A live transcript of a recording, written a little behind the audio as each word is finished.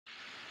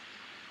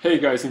Hey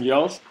guys and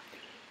gals,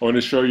 I want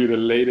to show you the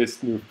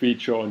latest new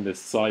feature on the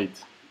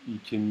site. You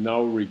can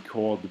now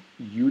record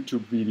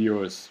YouTube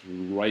videos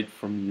right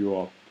from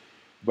your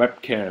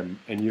webcam,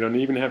 and you don't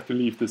even have to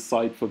leave the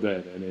site for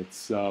that, and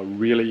it's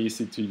really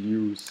easy to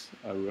use.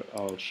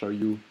 I'll show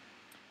you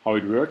how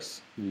it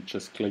works. You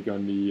just click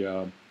on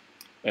the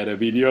add a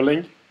video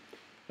link,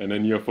 and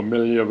then you're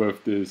familiar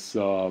with this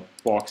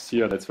box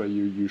here. That's where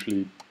you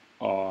usually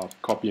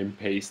copy and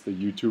paste the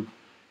YouTube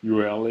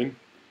URL in.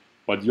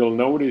 But you'll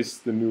notice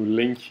the new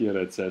link here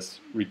that says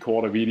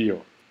record a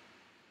video.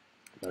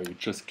 Now you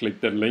just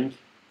click that link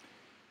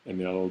and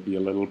there'll be a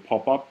little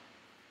pop-up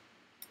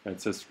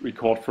that says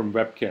record from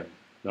webcam.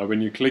 Now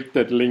when you click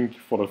that link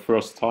for the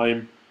first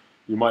time,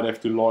 you might have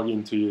to log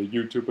into your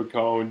YouTube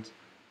account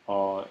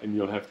and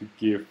you'll have to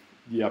give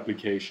the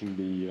application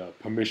the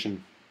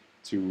permission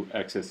to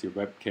access your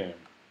webcam.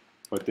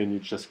 But then you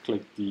just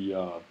click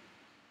the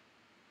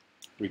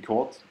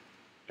record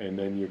and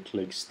then you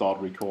click start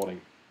recording.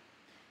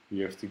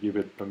 You have to give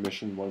it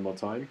permission one more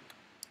time.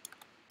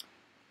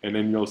 And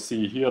then you'll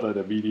see here that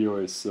the video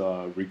is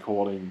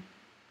recording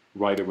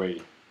right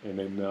away. And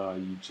then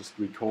you just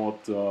record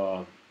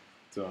your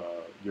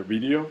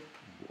video,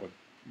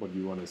 what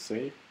you want to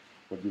say,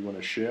 what you want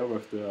to share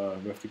with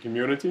the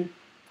community.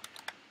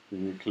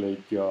 Then you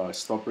click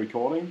stop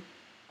recording.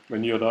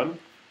 When you're done,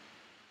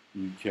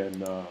 you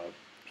can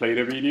play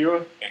the video.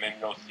 And then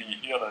you'll see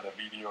here that the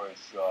video is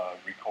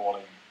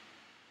recording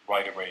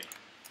right away.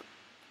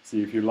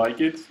 See if you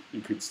like it,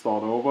 you could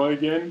start over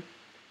again,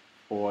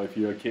 or if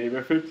you're okay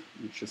with it,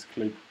 you just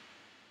click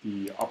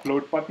the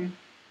upload button.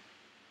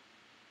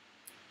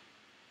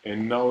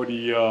 And now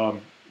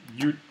the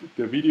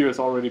video has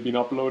already been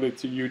uploaded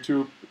to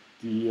YouTube.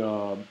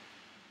 The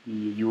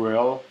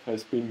URL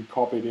has been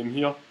copied in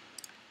here.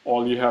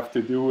 All you have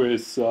to do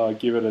is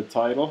give it a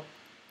title.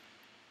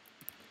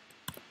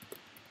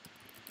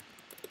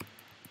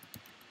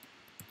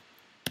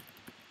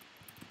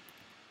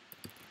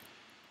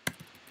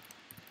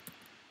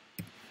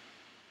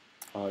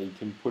 You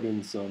can put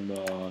in some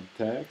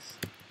tags.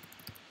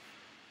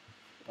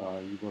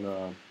 You want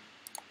to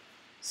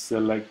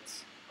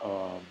select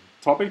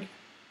topic. In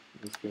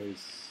this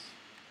case,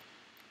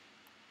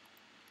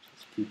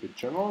 just keep it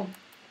general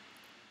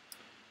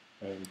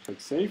and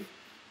click save.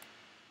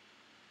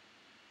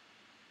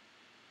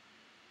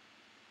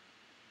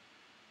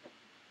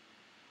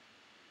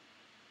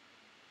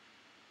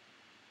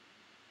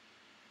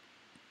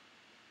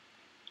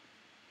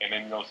 And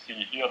then you'll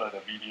see here that the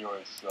video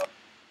is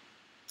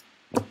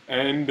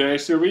and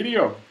there's your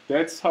video.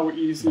 That's how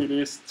easy it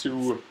is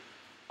to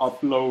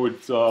upload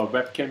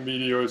webcam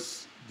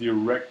videos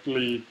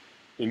directly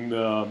in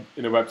a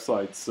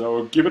website.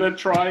 So give it a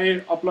try,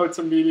 upload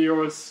some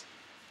videos,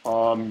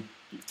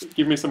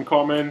 give me some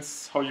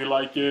comments how you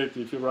like it,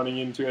 if you're running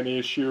into any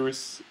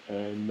issues,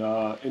 and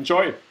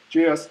enjoy.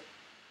 Cheers!